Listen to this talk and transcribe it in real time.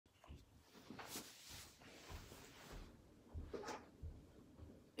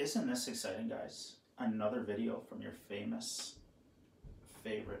Isn't this exciting, guys? Another video from your favorite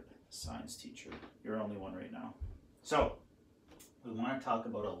science teacher. You're only one right now. So, we want to talk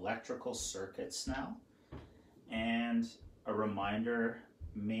about electrical circuits now. And a reminder,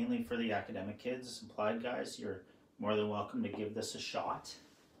 mainly for the academic kids, applied guys, you're more than welcome to give this a shot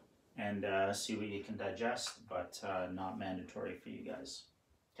and see what you can digest, but not mandatory for you guys.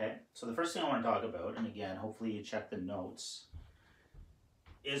 Okay, so the first thing I want to talk about, and again, hopefully you check the notes,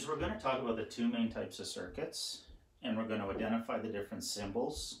 is we're going to talk about the two main types of circuits, and we're going to identify the different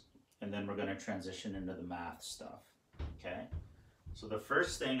symbols, and then we're going to transition into the math stuff. Okay, so the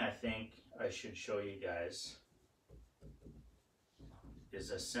first thing I think I should show you guys is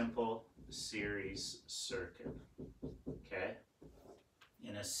a simple series circuit. Okay,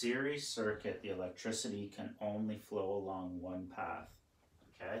 in a series circuit, the electricity can only flow along one path.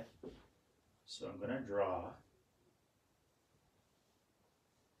 Okay, so I'm going to draw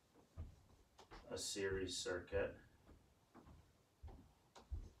a series circuit.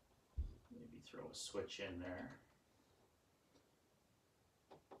 Maybe throw a switch in there.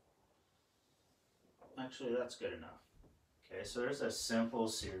 Actually, that's good enough. Okay, so there's a simple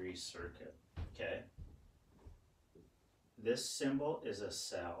series circuit. Okay, this symbol is a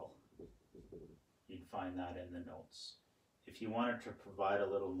cell. You'd find that in the notes. If you wanted to provide a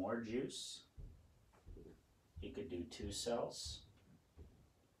little more juice, you could do 2 cells,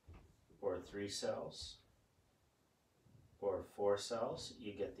 or 3 cells, or 4 cells.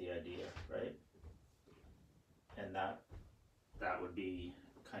 You get the idea, right? And that would be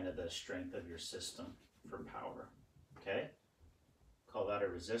kind of the strength of your system for power. Okay? Call that a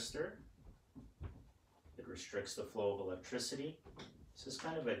resistor. It restricts the flow of electricity. This is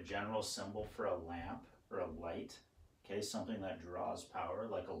kind of a general symbol for a lamp or a light. Okay, something that draws power,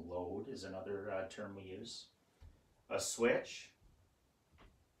 like a load is another term we use. A switch.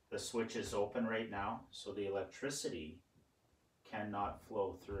 The switch is open right now, so the electricity cannot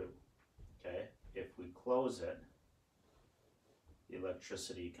flow through. Okay, if we close it, the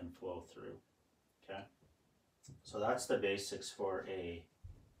electricity can flow through. Okay, so that's the basics for a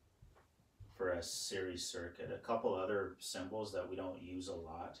series circuit. A couple other symbols that we don't use a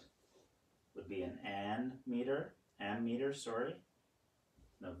lot would be an ammeter, and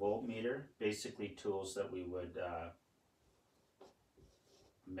a voltmeter, basically tools that we would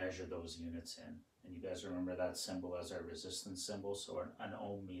measure those units in. And you guys remember that symbol as our resistance symbol, so an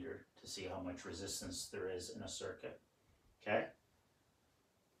ohm meter to see how much resistance there is in a circuit. Okay?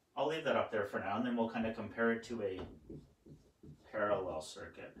 I'll leave that up there for now, and then we'll kind of compare it to a parallel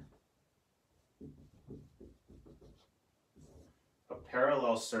circuit. A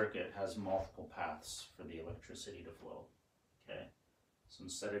parallel circuit has multiple paths for the electricity to flow. Okay? So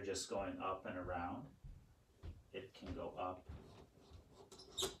instead of just going up and around, it can go up,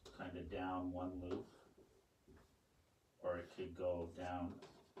 kind of down one loop, or it could go down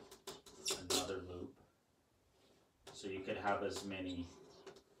another loop. So you could have as many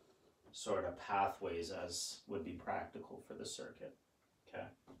sort of pathways as would be practical for the circuit. Okay.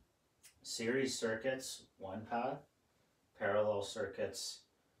 Series circuits, one path. Parallel circuits,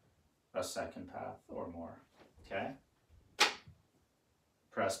 a second path or more. Okay.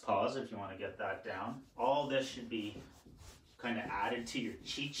 Press pause if you want to get that down. All this should be kind of added to your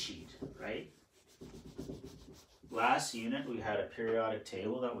cheat sheet, right? Last unit we had a periodic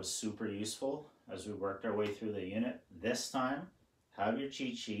table that was super useful as we worked our way through the unit. This time, have your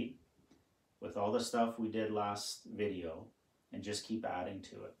cheat sheet with all the stuff we did last video and just keep adding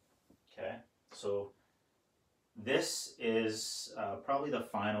to it. Okay, so this is probably the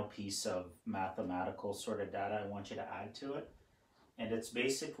final piece of mathematical sort of data I want you to add to it, and it's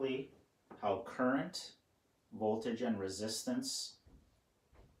basically how current, voltage, and resistance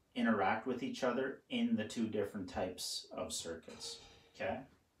interact with each other in the two different types of circuits. Okay,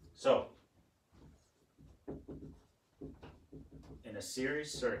 so in a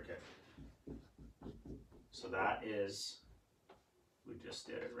series circuit, so that is, we just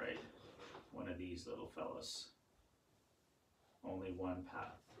did it right, one of these little fellas, only one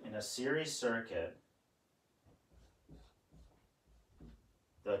path. In a series circuit,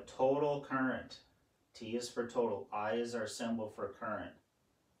 the total current, T is for total, I is our symbol for current.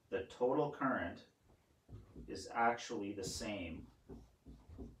 The total current is actually the same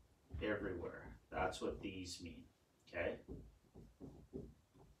everywhere. That's what these mean, okay?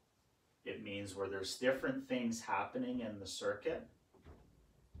 It means where there's different things happening in the circuit.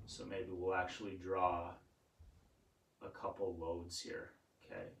 So maybe we'll actually draw a couple loads here,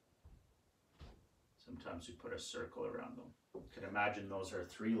 okay? Sometimes we put a circle around them. You can imagine those are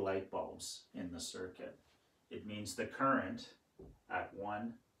 3 light bulbs in the circuit. It means the current at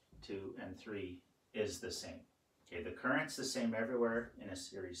 1, 2, and 3 is the same. Okay, the current's the same everywhere in a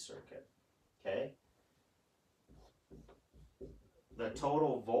series circuit. Okay? The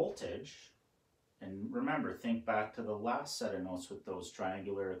total voltage, and remember, think back to the last set of notes with those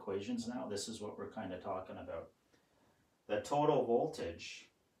triangular equations now. This is what we're kind of talking about. The total voltage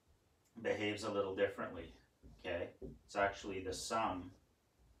behaves a little differently. Okay? It's actually the sum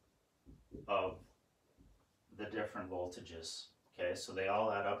of the different voltages. Okay, so they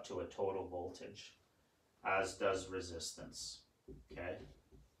all add up to a total voltage, as does resistance. Okay,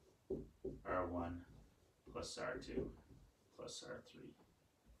 R1 plus R2 plus R3.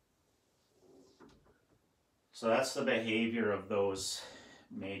 So that's the behavior of those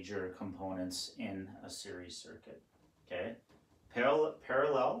major components in a series circuit. Okay,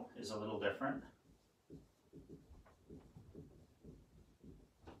 parallel is a little different.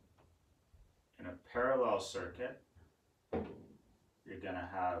 In a parallel circuit, you're going to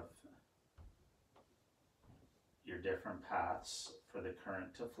have your different paths for the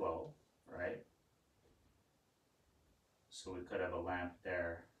current to flow, right? So we could have a lamp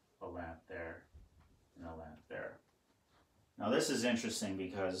there, a lamp there, and a lamp there. Now this is interesting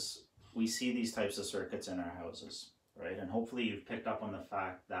because we see these types of circuits in our houses, right? And hopefully you've picked up on the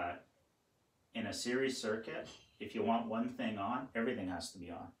fact that in a series circuit, if you want one thing on, everything has to be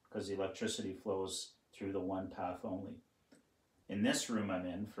on because the electricity flows through the one path only. In this room I'm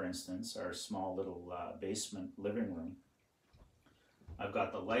in, for instance, our small little basement living room, I've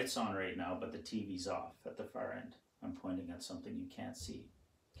got the lights on right now, but the TV's off at the far end. I'm pointing at something you can't see,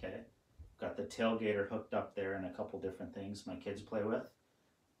 okay? Got the tailgater hooked up there and a couple different things my kids play with.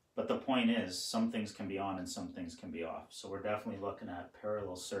 But the point is, some things can be on and some things can be off. So we're definitely looking at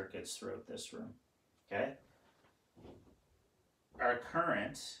parallel circuits throughout this room, okay? Our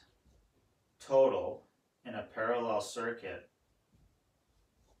current total in a parallel circuit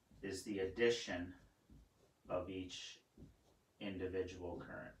is the addition of each individual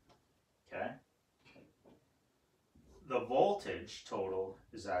current, okay? The voltage total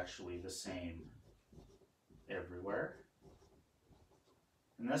is actually the same everywhere.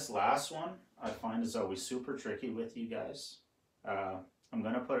 And this last one I find is always super tricky with you guys. I'm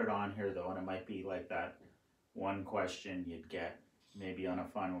going to put it on here though, and it might be like that one question you'd get maybe on a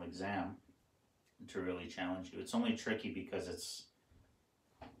final exam to really challenge you. It's only tricky because it's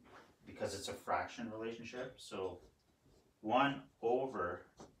a fraction relationship. So 1 over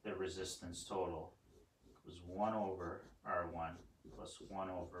the resistance total was 1 over R1 plus 1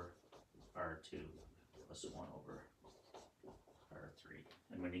 over R2 plus 1 over R3.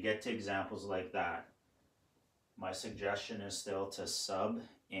 And when you get to examples like that, my suggestion is still to sub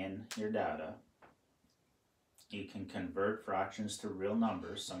in your data. You can convert fractions to real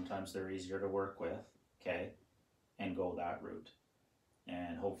numbers. Sometimes they're easier to work with, okay? And go that route.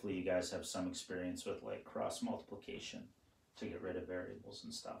 And hopefully you guys have some experience with like cross multiplication to get rid of variables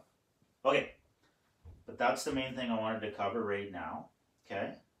and stuff. Okay, but that's the main thing I wanted to cover right now,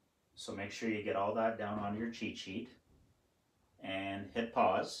 okay? So make sure you get all that down on your cheat sheet and hit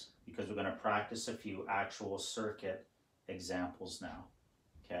pause because we're going to practice a few actual circuit examples now,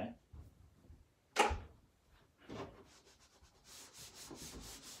 okay?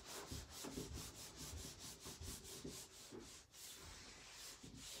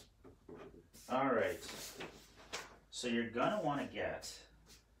 All right, so you're going to want to get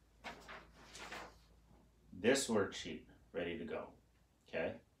this worksheet ready to go,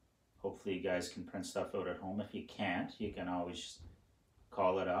 okay? Hopefully you guys can print stuff out at home. If you can't, you can always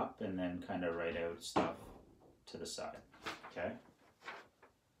call it up and then kind of write out stuff to the side, okay?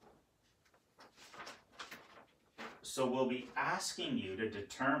 So we'll be asking you to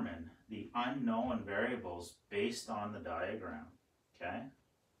determine the unknown variables based on the diagram, okay?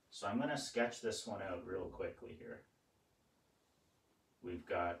 So I'm going to sketch this one out real quickly here. We've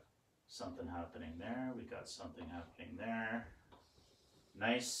got something happening there. We've got something happening there.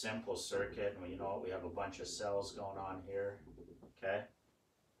 Nice simple circuit. And you know what? We have a bunch of cells going on here. Okay.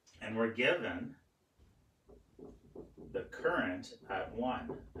 And we're given the current at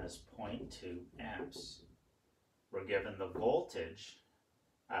 1 as 0.2 amps. We're given the voltage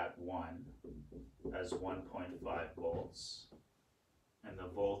at 1 as 1.5 volts. And the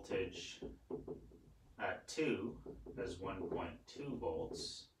voltage at 2 is 1.2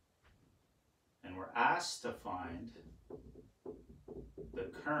 volts. And we're asked to find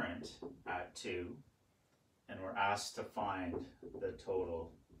the current at 2, and we're asked to find the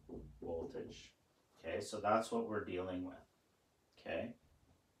total voltage. Okay, so that's what we're dealing with. Okay,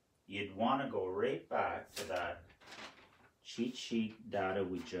 you'd want to go right back to that cheat sheet data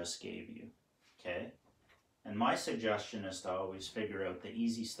we just gave you. Okay. And my suggestion is to always figure out the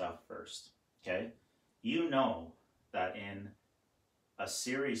easy stuff first, okay? You know that in a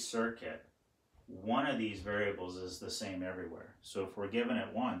series circuit, one of these variables is the same everywhere. So if we're given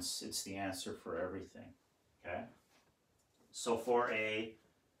it once, it's the answer for everything, okay? So for a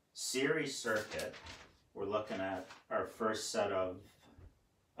series circuit, we're looking at our first set of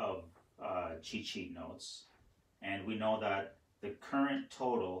cheat sheet notes, and we know that the current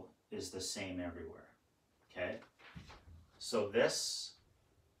total is the same everywhere, okay? So this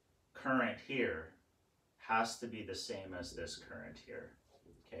current here has to be the same as this current here,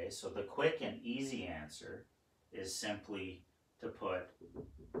 okay? So the quick and easy answer is simply to put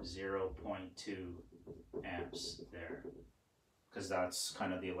 0.2 amps there, because that's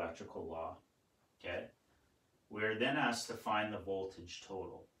kind of the electrical law, okay? We're then asked to find the voltage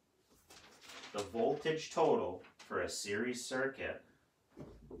total. The voltage total for a series circuit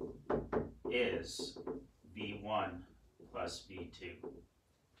is V1 plus V2.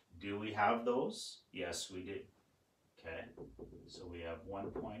 Do we have those? Yes, we do. Okay, so we have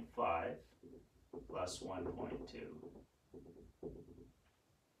 1.5 plus 1.2.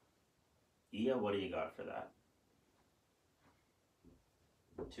 Ia, what do you got for that?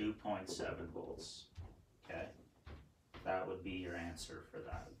 2.7 volts. Okay, that would be your answer for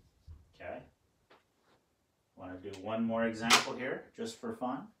that. Okay, want to do one more example here just for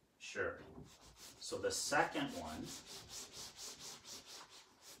fun? Sure. So the second one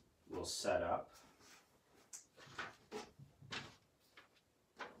we'll set up.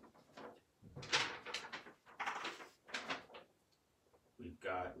 We've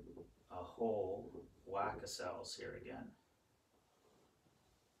got a whole whack of cells here again.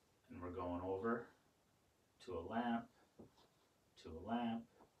 And we're going over to a lamp,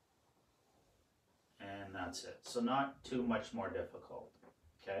 and that's it. So not too much more difficult,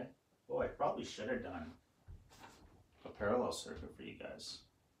 okay? Oh, I probably should have done a parallel circuit for you guys.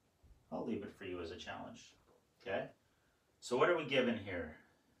 I'll leave it for you as a challenge, okay? So what are we given here,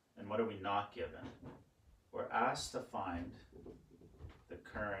 and what are we not given? We're asked to find the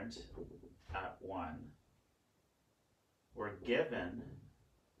current at 1. We're given,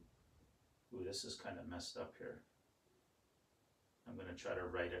 ooh, this is kind of messed up here. I'm going to try to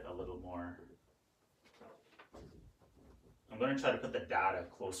write it a little more. I'm going to try to put the data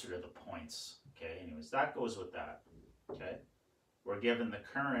closer to the points. Okay, anyways, that goes with that. Okay, we're given the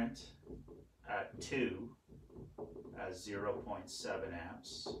current at 2 as 0.7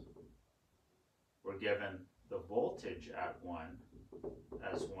 amps. We're given the voltage at 1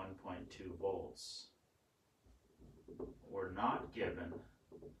 as 1.2 volts. We're not given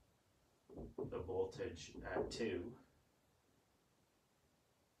the voltage at 2,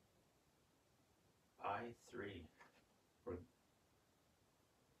 I3.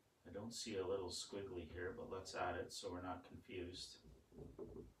 I don't see a little squiggly here, but let's add it so we're not confused.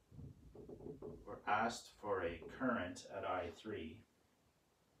 We're asked for a current at I3,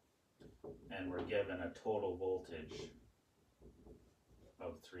 and we're given a total voltage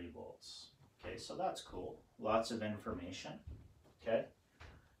of 3 volts. Okay, so that's cool. Lots of information. Okay.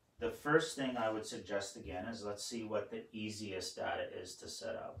 The first thing I would suggest again is let's see what the easiest data is to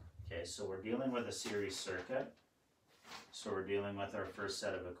set up. Okay, so we're dealing with a series circuit. So we're dealing with our first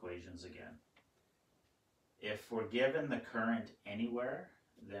set of equations again. If we're given the current anywhere,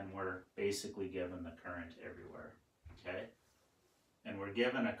 then we're basically given the current everywhere. Okay? And we're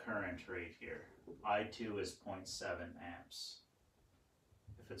given a current right here. I2 is 0.7 amps.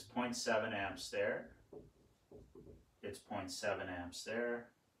 If it's 0.7 amps there, it's 0.7 amps there,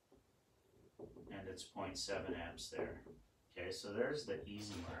 and it's 0.7 amps there. Okay, so there's the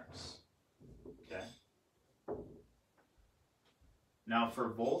easy marks. Okay? Now for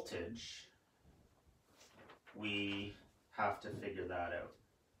voltage, we have to figure that out.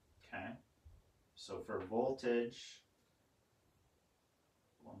 Okay? So for voltage,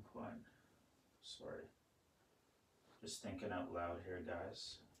 just thinking out loud here,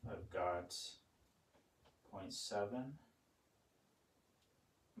 guys. I've got 0.7. I'm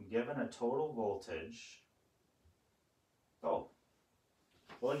given a total voltage. Oh,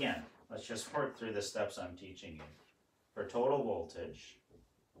 well again, let's just work through the steps I'm teaching you. For total voltage,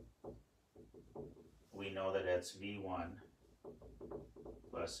 we know that it's V1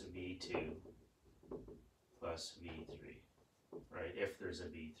 plus V2 plus V3, right? If there's a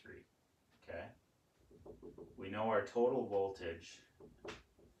V3, okay? We know our total voltage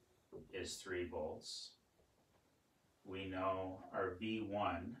is 3 volts. We know our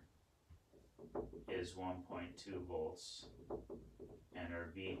V1 is 1.2 volts, and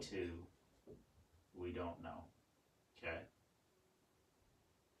our V2 we don't know. Okay.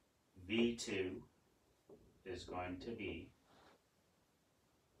 V2 is going to be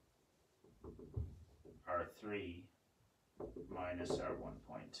R3 minus our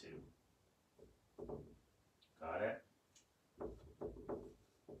 1.2. Got it?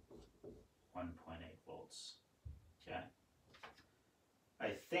 1.8 volts. Okay. I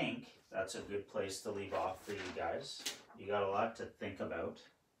think that's a good place to leave off for you guys. You got a lot to think about.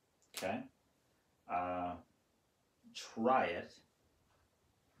 Okay. Try it.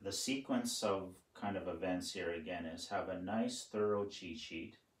 The sequence of kind of events here again is have a nice thorough cheat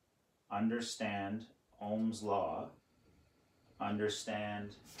sheet, understand Ohm's law,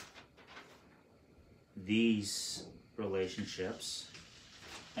 understand these relationships,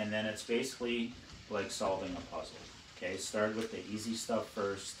 and then it's basically like solving a puzzle. Okay, start with the easy stuff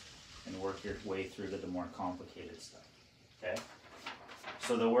first and work your way through to the more complicated stuff. Okay,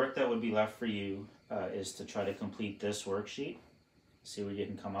 so the work that would be left for you is to try to complete this worksheet, see what you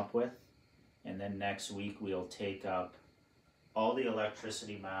can come up with, and then next week we'll take up all the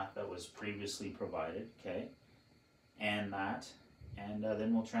electricity math that was previously provided, okay, and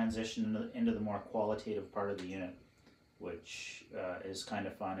then we'll transition into the more qualitative part of the unit, which is kind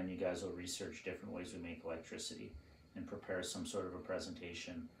of fun, and you guys will research different ways we make electricity and prepare some sort of a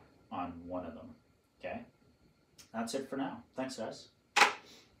presentation on one of them, okay? That's it for now. Thanks, guys.